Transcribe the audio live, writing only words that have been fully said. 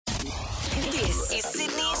is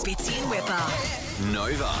Sydney's Bitsy and Wippa.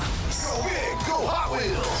 Nova. Go big, go Hot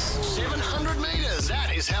Wheels. 700 metres.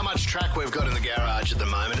 That is how much track we've got in the garage at the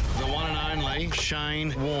moment. The one and only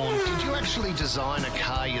Shane Warne. Did you actually design a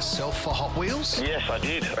car yourself for Hot Wheels? Yes, I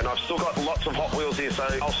did. And I've still got lots of Hot Wheels here, so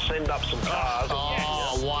I'll send up some cars.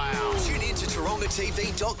 Oh, wow. Tune in to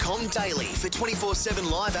TorongaTV.com daily for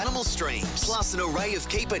 24/7 live animal streams, plus an array of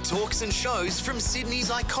keeper talks and shows from Sydney's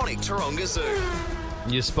iconic Taronga Zoo.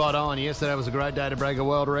 You're spot on. Yesterday was a great day to break a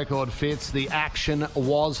world record, Fitz. The action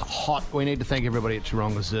was hot. We need to thank everybody at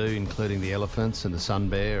Taronga Zoo, including the elephants and the sun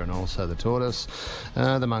bear and also the tortoise,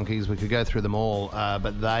 the monkeys. We could go through them all,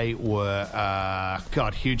 but they were,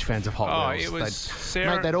 huge fans of Hot Wheels. It was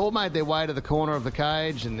Sarah. They'd all made their way to the corner of the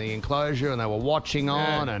cage and the enclosure, and they were watching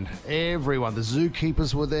on, and everyone, the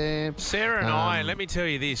zookeepers were there. Sarah and I, let me tell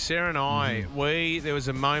you this, Sarah and I, there was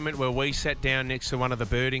a moment where we sat down next to one of the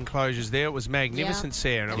bird enclosures there. It was magnificent,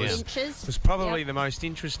 Sarah. And it was probably the most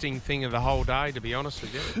interesting thing of the whole day, to be honest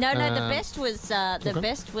with you. No, the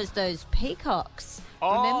best was those peacocks.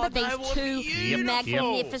 Oh, remember these two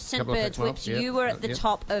magnificent birds? Whips. You were at the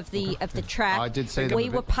top of the track. I did see them. We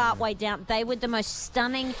were part way down. They were the most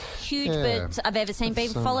stunning, huge birds I've ever seen. Being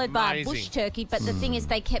followed by a bush turkey, but the thing is,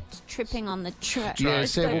 they kept tripping on the track. Yeah,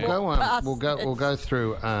 Sarah, we'll go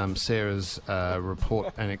through Sarah's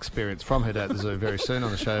report and experience from her day at the zoo very soon on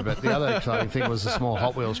the show. But the other exciting thing was the small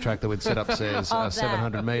Hot Wheels track that we'd set upstairs,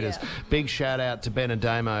 700 metres. Yeah. Big shout out to Ben and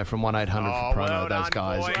Damo from 1800 for promo. Those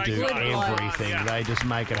guys do everything. They just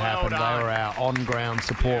make it happen. They were our on-ground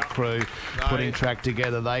support crew putting track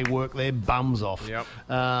together. They work their bums off. Yep.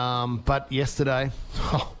 But yesterday,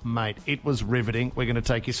 mate, it was riveting. We're going to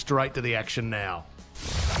take you straight to the action now.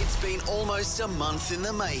 It's been almost a month in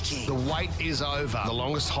the making. The wait is over. The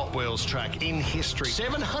longest Hot Wheels track in history.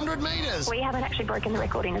 700 metres. We haven't actually broken the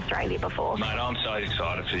record in Australia before. Mate, I'm so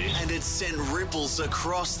excited for you. And it's sent ripples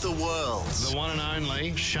across the world. The one and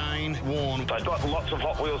only Shane Warne. I've got lots of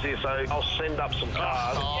Hot Wheels here, so I'll send up some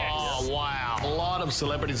cars. Oh, wow. A lot of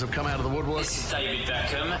celebrities have come out of the woodwork. This is David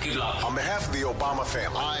Beckham. Good luck. On behalf of the Obama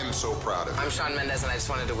family, I am so proud of you. I'm Shawn Mendes, and I just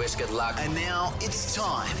wanted to wish good luck. And now it's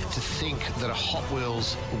time to think that a Hot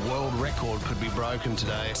Wheels world record could be broken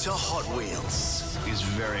today. to Hot Wheels. Is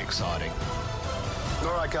very exciting.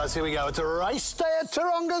 All right, guys, here we go. It's a race day at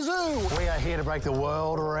Taronga Zoo. We are here to break the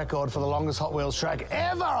world record for the longest Hot Wheels track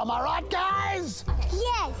ever. Am I right, guys?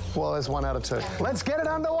 Yes. Well, there's 1 out of 2. Let's get it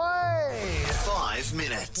underway. 5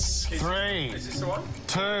 minutes. 3,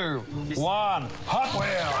 2, 1. Hot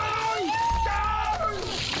Wheels.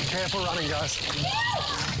 Be careful running, guys.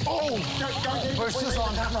 Oh, boosters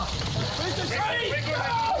on. Boosters ready.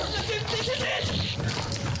 This is it.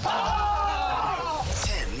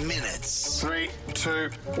 10 minutes. 3, 2,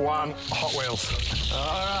 1. Hot Wheels.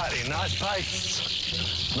 All righty, nice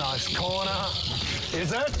pace. Nice corner.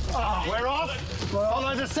 Is it? Oh, we're off.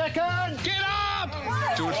 Follow the second. Get up.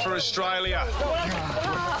 Do it for Australia.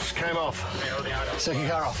 Came off. Second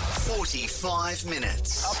car off. 45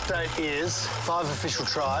 minutes. Update is 5 official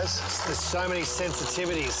tries. There's so many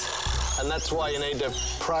sensitivities, and that's why you need to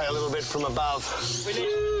pray a little bit from above.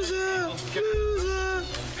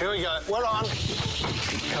 Here we go. We're on.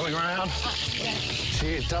 Coming around.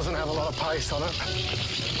 See, it doesn't have a lot of pace on it.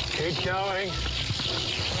 Keep going.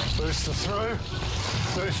 Booster through.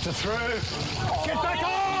 Booster through. Get back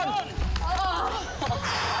on!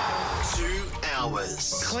 2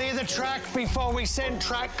 hours. Clear the track before we send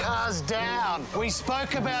track cars down. We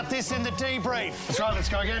spoke about this in the debrief. That's right, let's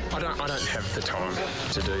go again. I don't have the time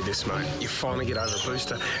to do this, mate. You finally get over a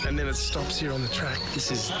booster, and then it stops here on the track.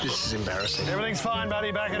 This is embarrassing. Everything's fine,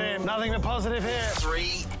 buddy. Back it in. Nothing but positive here.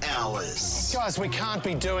 3 hours. Guys, we can't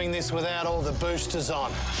be doing this without all the boosters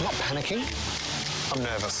on. I'm not panicking. I'm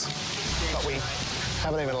nervous. But we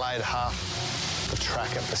haven't even laid half the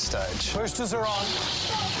track at this stage. Boosters are on.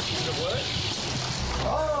 Did it work?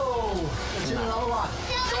 Oh! It's in another one.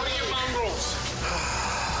 Go to your mongrels.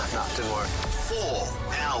 No, it didn't work. 4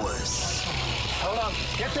 hours. Hold on.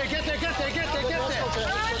 Get there, get there, get there, get there, get there.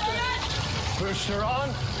 Booster on.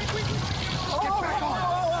 Get back on.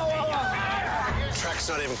 Track's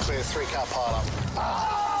not even clear. 3-car pile up.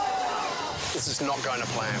 This is not going to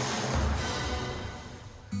plan.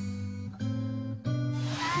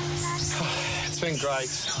 It's been great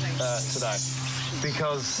today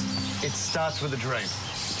because it starts with a dream.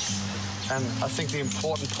 And I think the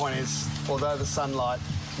important point is, although the sunlight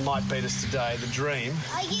might beat us today, the dream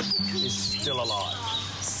is still alive.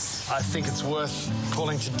 I think it's worth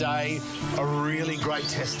calling today a really great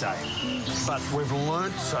test day. But we've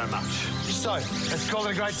learnt so much. So, let's call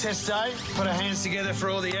it a great test day. Put our hands together for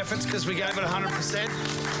all the efforts because we gave it 100%.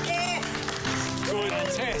 Good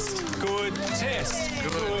test. Good test.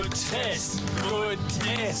 Good test. Good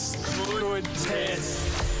test. Good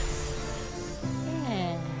test.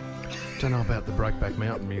 Don't know about the Brokeback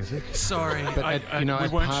Mountain music. Sorry, but we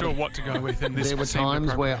weren't sure what to go with in this. There were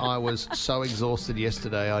times where I was so exhausted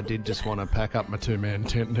yesterday, I did just want to pack up my two-man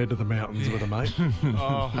tent and head to the mountains with a mate.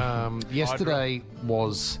 Yesterday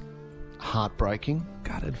was heartbreaking.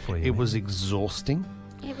 Gutted for you. It was exhausting.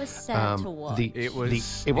 It was sad to watch.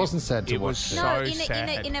 It wasn't sad to watch. It was so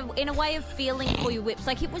sad. In a way of feeling for you, Whips.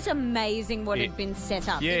 Like, it was amazing what had been set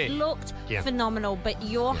up. Yeah. It looked phenomenal, but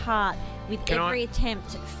your heart, with every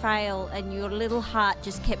attempt, fail, and your little heart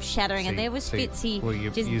just kept shattering. And there was Fitzy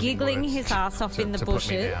just giggling his ass off in the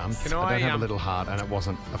bushes. I don't have a little heart, and it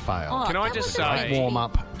wasn't a fail. Can I just say, warm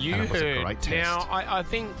up? You and it was heard. A great test. Now, I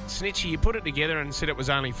think, Snitchy, you put it together and said it was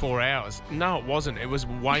only 4 hours. No, it wasn't. It was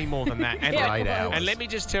way more than that. And 8 hours. And let me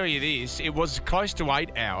just tell you this. It was close to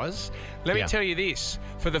 8 hours. Let me tell you this.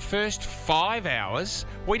 For the first 5 hours,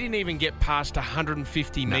 we didn't even get past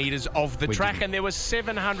 150 metres of the track, and there was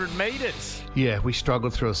 700 metres. Yeah, we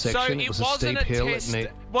struggled through a section. So it was a steep hill.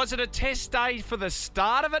 Was it a test day for the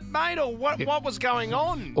start of it, mate, or what was going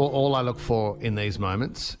on? All I look for in these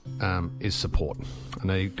moments is support. I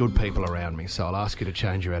need good people around me, so I'll ask you to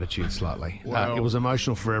change your attitude slightly. It was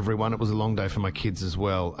emotional for everyone. It was a long day for my kids as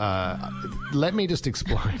well. Let me just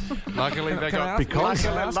explain. Luckily, they got...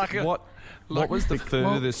 What was the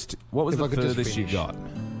furthest? What was the furthest you got?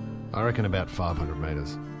 I reckon about 500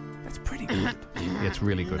 metres. That's pretty good. Yeah, it's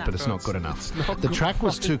really good, but it's not good enough. The track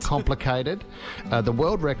was too complicated. The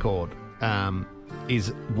world record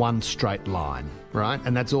is one straight line, right?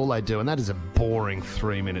 And that's all they do. And that is a boring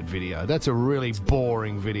 3-minute video. That's a really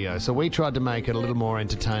boring video. So we tried to make it a little more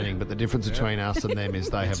entertaining, but the difference between us and them is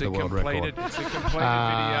they have the world record. It's a completed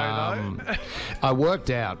video, though. I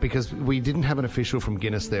worked out, because we didn't have an official from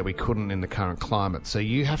Guinness there. We couldn't in the current climate. So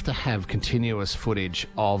you have to have continuous footage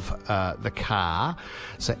of the car.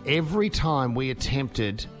 So every time we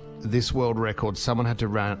attempted this world record, someone had to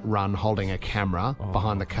run holding a camera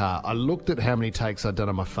behind the car. I looked at how many takes I'd done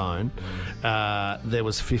on my phone. There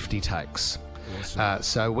was 50 takes. Awesome.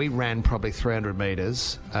 So we ran probably 300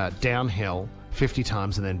 metres downhill 50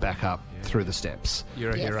 times and then back up through the steps.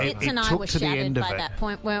 You're a hero. Fitz and I were shattered by that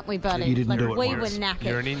point, weren't we, buddy? You didn't do it we once. were knackered.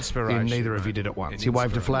 You're an inspiration. Neither of you did it once. You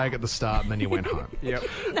waved a flag at the start and then you went home. Yep.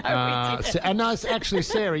 Actually,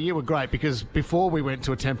 Sarah, you were great, because before we went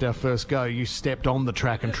to attempt our first go, you stepped on the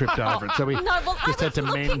track and tripped over it. So we just had to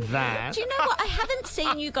mend that. Do you know what? I haven't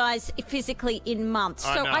seen you guys physically in months.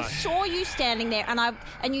 So I saw you standing there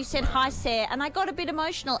and you said, "Hi, Sarah," and I got a bit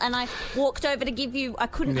emotional and I walked over to give you, I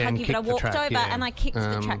couldn't hug you, but I walked over and I kicked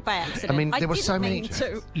the track by accident. I mean, there were so many.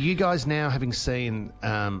 You guys now, having seen,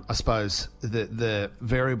 I suppose, the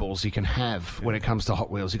variables you can have when it comes to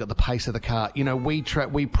Hot Wheels. You've got the pace of the car. You know, we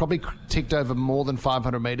probably ticked over more than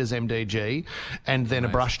 500 metres MDG, and then a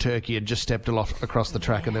brush turkey had just stepped across the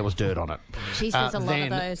track and there was dirt on it. Jeez, there's a lot of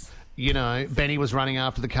those. You know, Benny was running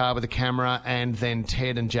after the car with a camera, and then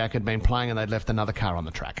Ted and Jack had been playing and they'd left another car on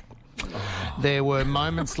the track. There were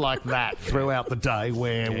moments like that throughout the day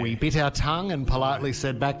where we bit our tongue and politely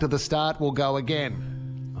said, "Back to the start, we'll go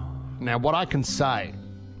again." Now, what I can say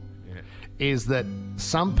is that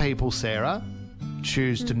some people, Sarah,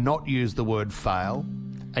 choose to not use the word fail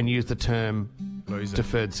and use the term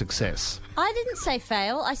deferred success. I didn't say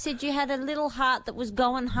fail. I said you had a little heart that was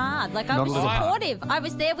going hard. Like, I was supportive. I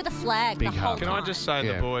was there with a flag the whole time. Can I just say,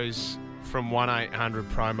 the boys from 1-800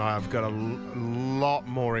 promo have got a lot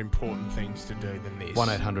more important things to do than this.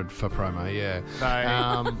 1-800 for promo, yeah.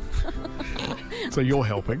 So you're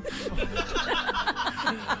helping.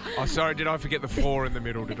 Oh, sorry, did I forget the 4 in the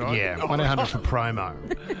middle, did I? Yeah, 1-800 for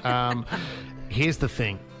promo. Here's the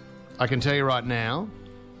thing. I can tell you right now,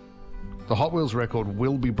 the Hot Wheels record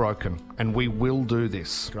will be broken, and we will do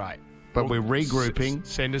this. Great. But we're regrouping.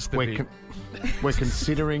 Send us the vid. We're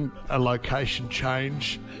considering a location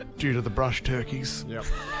change due to the brush turkeys. Yep.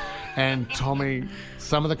 And Tommy,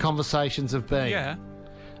 some of the conversations have been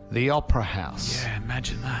the Opera House. Yeah,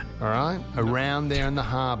 imagine that. All right? Around there in the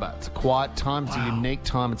harbour. It's a quiet time. It's a unique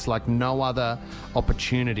time. It's like no other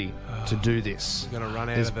opportunity to do this. You're going to run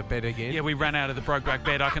out of the bed again? Yeah, we ran out of the Brokeback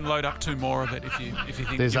bed. I can load up 2 more of it if you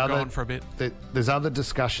think you've gone for a bit. There's other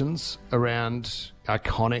discussions around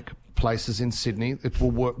iconic places in Sydney.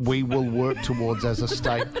 We will work towards as a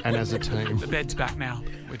state and as a team. The bed's back now.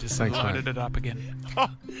 We just loaded it up again.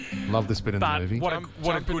 Love this bit in the movie. What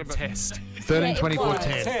a good test. 13, 24,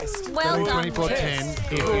 10. Well done. 24, 10.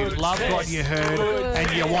 If you loved what you heard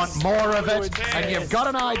and you want more of it and you've got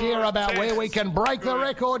an idea about where we can break the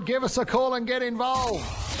record, give us a call and get involved.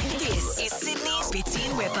 This is Sydney's Bitsy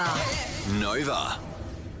and Wippa. No Nova.